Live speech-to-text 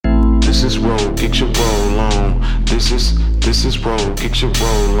This is roll, get your roll on. This is roll, get your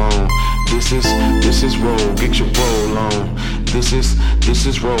roll on. This is roll, get your roll on. This is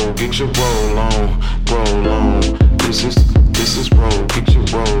roll, get your roll on. Roll on. This is roll, get your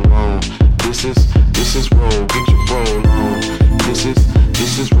roll on. This is roll, get your roll on. This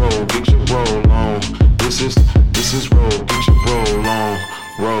is roll, get your roll on. This is roll, get your roll on.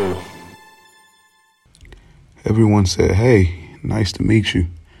 Roll. Everyone said, "Hey, nice to meet you."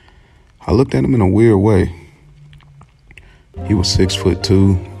 I looked at him in a weird way. He was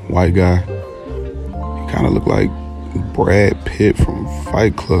 6'2", white guy. He kind of looked like Brad Pitt from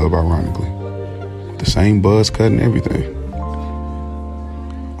Fight Club, ironically. With the same buzz cut and everything.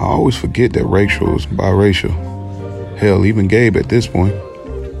 I always forget that Rachel is biracial. Hell, even Gabe at this point.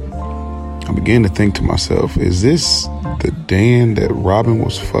 I began to think to myself, is this the Dan that Robin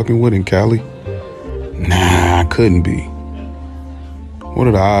was fucking with in Cali? Nah, couldn't be. What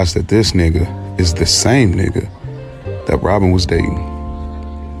are the odds that this nigga is the same nigga that Robin was dating?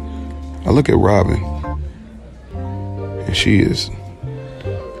 I look at Robin, and she is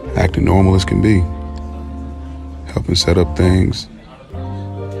acting normal as can be, helping set up things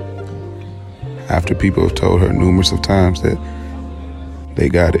after people have told her numerous of times that they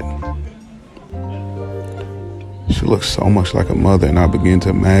got it. She looks so much like a mother, and I begin to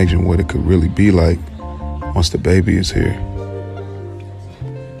imagine what it could really be like once the baby is here.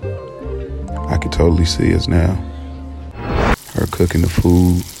 I can totally see us now. Her cooking the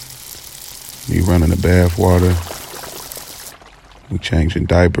food, me running the bath water, we changing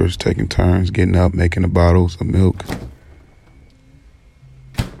diapers, taking turns, getting up, making the bottles of milk.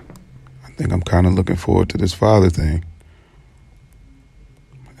 I think I'm kind of looking forward to this father thing,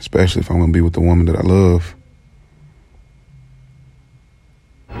 especially if I'm going to be with the woman that I love.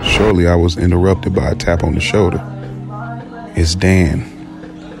 Shortly, I was interrupted by a tap on the shoulder. It's Dan,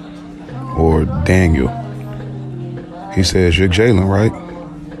 or Daniel. He says, "You're Jalen, right?"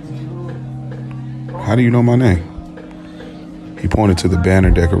 "How do you know my name?" He pointed to the banner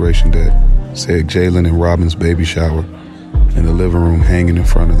decoration that said Jalen and Robin's baby shower in the living room hanging in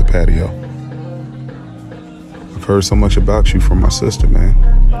front of the patio. "I've heard so much about you from my sister, man."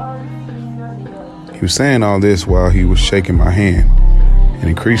 He was saying all this while he was shaking my hand and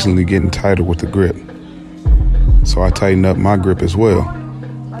increasingly getting tighter with the grip. So I tightened up my grip as well.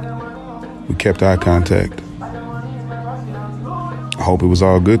 We kept eye contact. I hope it was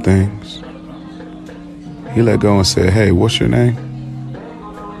all good things. He let go and said, "Hey, what's your name?"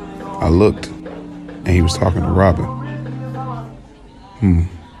 I looked, and he was talking to Robin.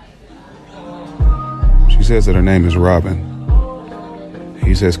 She says that her name is Robin.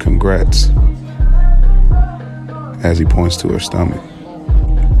 He says, "Congrats," as he points to her stomach.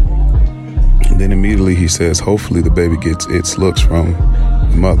 And then immediately he says, "Hopefully the baby gets its looks from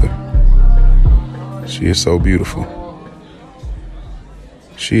the mother. She is so beautiful."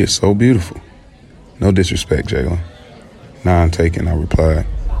 "She is so beautiful." "No disrespect, Jalen." "None taken," I replied.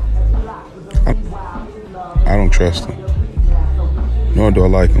 I don't trust him, nor do I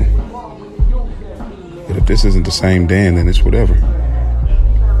like him. But if this isn't the same Dan, then it's whatever.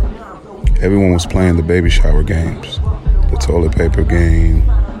 Everyone was playing the baby shower games, the toilet paper game,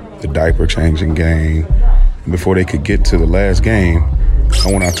 the diaper changing game. And before they could get to the last game,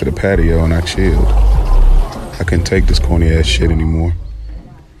 I went out to the patio and I chilled. I couldn't take this corny ass shit anymore.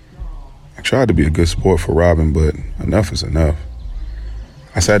 I tried to be a good sport for Robin, but enough is enough.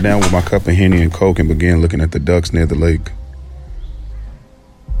 I sat down with my cup of Henny and Coke and began looking at the ducks near the lake.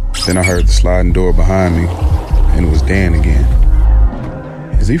 Then I heard the sliding door behind me, and it was Dan again.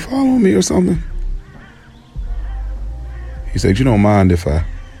 Is he following me or something? He said, "You don't mind if I..."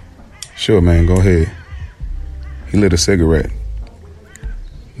 "Sure, man, go ahead." He lit a cigarette.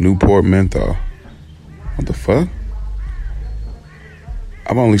 Newport menthol. What the fuck?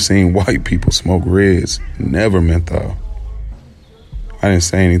 I've only seen white people smoke reds, never menthol. I didn't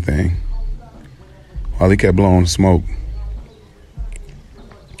say anything while he kept blowing smoke.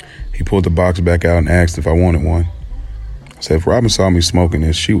 He pulled the box back out and asked if I wanted one. I said, "If Robin saw me smoking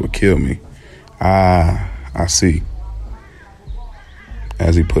this, she would kill me." "Ah, I see,"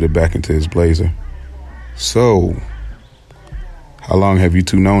 as he put it back into his blazer. "So, how long have you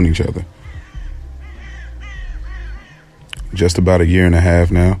two known each other?" "Just about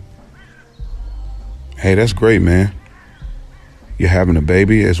 1.5 years now." "Hey, that's great, man. You're having a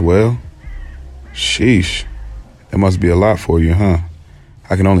baby as well?" "Sheesh. That must be a lot for you, huh?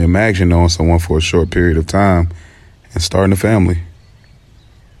 I can only imagine knowing someone for a short period of time and starting a family."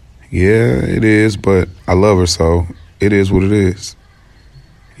 "Yeah, it is, but I love her, so it is what it is."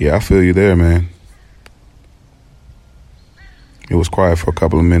 "Yeah, I feel you there, man." It was quiet for a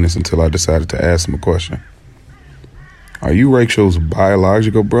couple of minutes until I decided to ask him a question. Are you Rachel's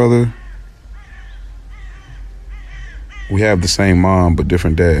biological brother? We have the same mom, but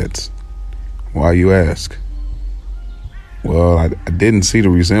different dads. Why, you ask? Well, I didn't see the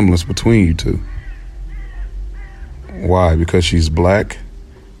resemblance between you two. Why? Because she's black?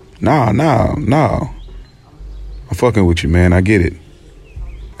 No. I'm fucking with you, man. I get it.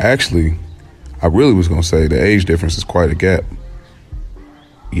 Actually, I really was going to say the age difference is quite a gap.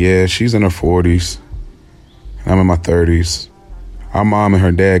 Yeah, she's in her 40s, and I'm in my 30s. Our mom and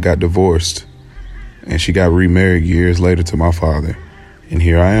her dad got divorced, and she got remarried years later to my father. And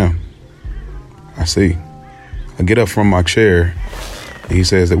here I am. I see. I get up from my chair, and he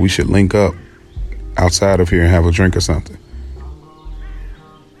says that we should link up outside of here and have a drink or something.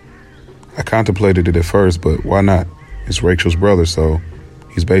 I contemplated it at first, but why not? It's Rachel's brother, so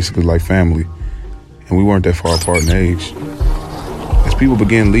he's basically like family, and we weren't that far apart in age. As people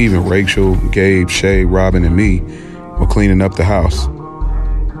began leaving, Rachel, Gabe, Shay, Robin, and me were cleaning up the house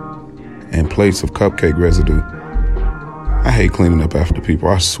and plates of cupcake residue. I hate cleaning up after people,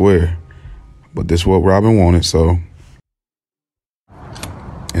 I swear. But this is what Robin wanted, so.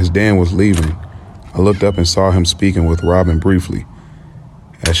 As Dan was leaving, I looked up and saw him speaking with Robin briefly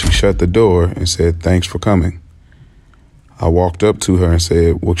as she shut the door and said, "Thanks for coming." I walked up to her and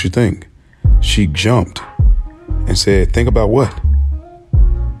said, "What you think?" She jumped and said, "Think about what?"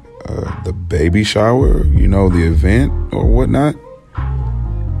 The baby shower, the event or whatnot.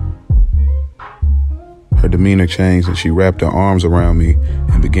 Her demeanor changed and she wrapped her arms around me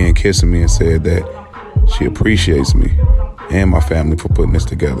and began kissing me and said that she appreciates me and my family for putting this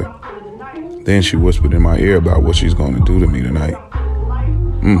together. Then she whispered in my ear about what she's going to do to me tonight.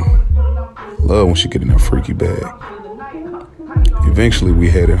 Love when she get in her freaky bag. Eventually we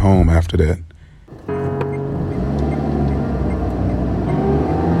headed home after that.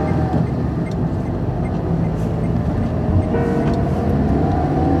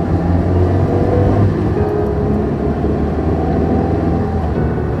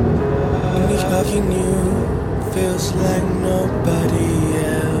 Feels like nobody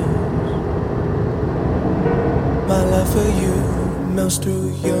else. My love for you melts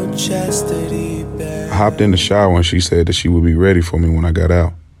through your chastity bag. I hopped in the shower and she said that she would be ready for me when I got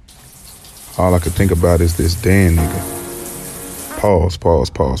out. All I could think about is this Dan nigga.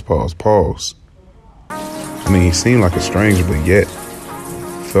 Pause. I mean, he seemed like a stranger, but yet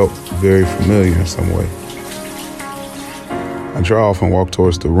felt very familiar in some way. I draw off and walked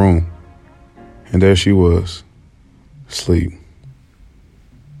towards the room, and there she was. Sleep.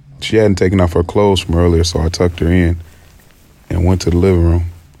 She hadn't taken off her clothes from earlier, so I tucked her in and went to the living room.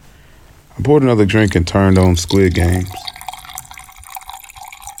 I poured another drink and turned on Squid Games.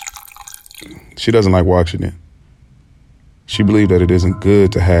 She doesn't like watching it. She believed that it isn't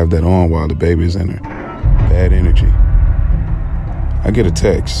good to have that on while the baby is in her. Bad energy. I get a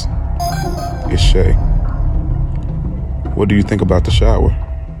text. It's Shay. What do you think about the shower?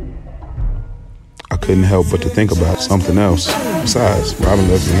 I couldn't help but to think about something else. Besides, Robin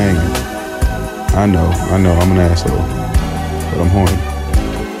left me hanging. I know, I'm an asshole, but I'm horny.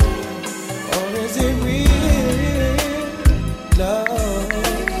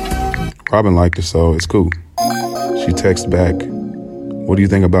 Robin liked it, so it's cool. She texted back, "What do you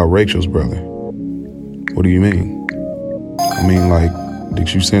think about Rachel's brother?" What do you mean? I mean, like,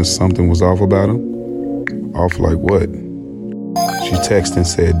 did you sense something was off about him? Off like what? She texted and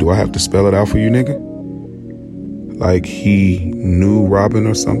said, "Do I have to spell it out for you, nigga?" Like he knew Robin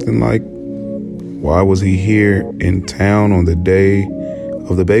or something. Like, why was he here in town on the day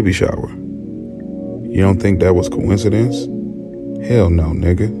of the baby shower? You don't think that was coincidence? Hell no,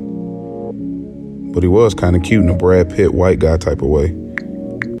 nigga. But he was kind of cute in a Brad Pitt white guy type of way.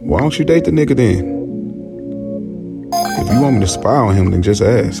 Why don't you date the nigga then? If you want me to spy on him, then just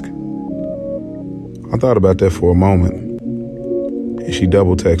ask. I thought about that for a moment. And she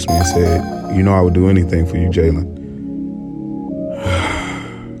double texted me and said, "I would do anything for you, Jalen."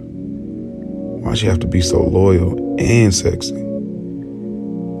 Why'd she have to be so loyal and sexy?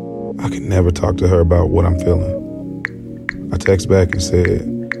 I could never talk to her about what I'm feeling. I text back and said,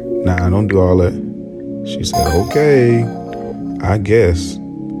 "Nah, don't do all that." She said, "Okay, I guess.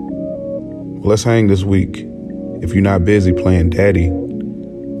 Well, let's hang this week. If you're not busy playing daddy."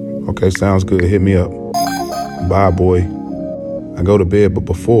 "Okay, sounds good. Hit me up." Bye, boy. I go to bed, but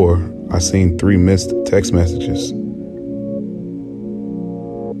before, I seen 3 missed text messages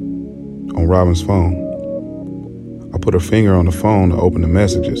on Robin's phone. I put her finger on the phone to open the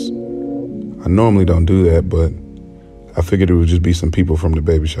messages. I normally don't do that, but I figured it would just be some people from the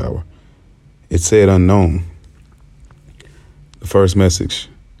baby shower. It said unknown. The first message,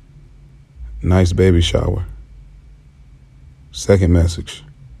 nice baby shower. Second message,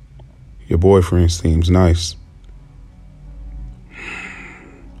 your boyfriend seems nice.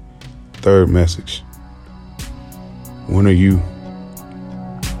 Third message, when are you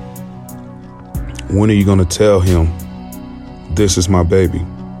gonna tell him this is my baby?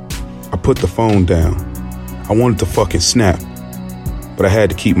 I put the phone down. I wanted to fucking snap, but I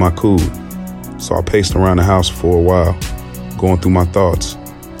had to keep my cool. So I paced around the house for a while, going through my thoughts.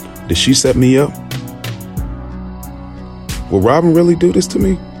 Did she set me up? Will Robin really do this to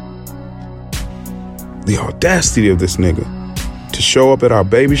me? The audacity of this nigga to show up at our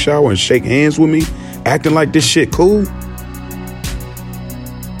baby shower and shake hands with me, acting like this shit cool.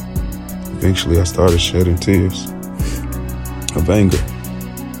 Eventually, I started shedding tears of anger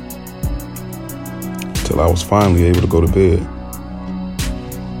till I was finally able to go to bed.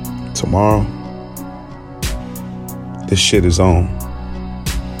 Tomorrow, this shit is on.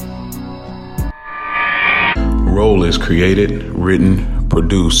 Roll is created, written,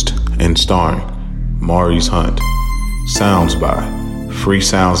 produced, and starring Maurice Hunt. Sounds by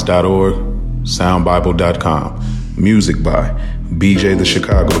freesounds.org, soundbible.com. Music by BJ the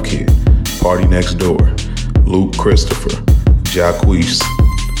Chicago Kid, Party Next Door, Luke Christopher, Jacquees,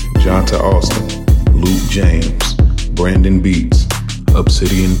 Jonta Austin, Luke James, Brandon Beats,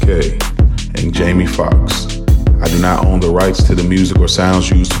 Obsidian K, and Jamie Foxx. I do not own the rights to the music or sounds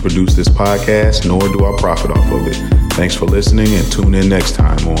used to produce this podcast, nor do I profit off of it. Thanks for listening, and tune in next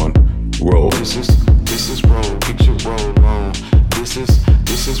time on Roll. This is Roll.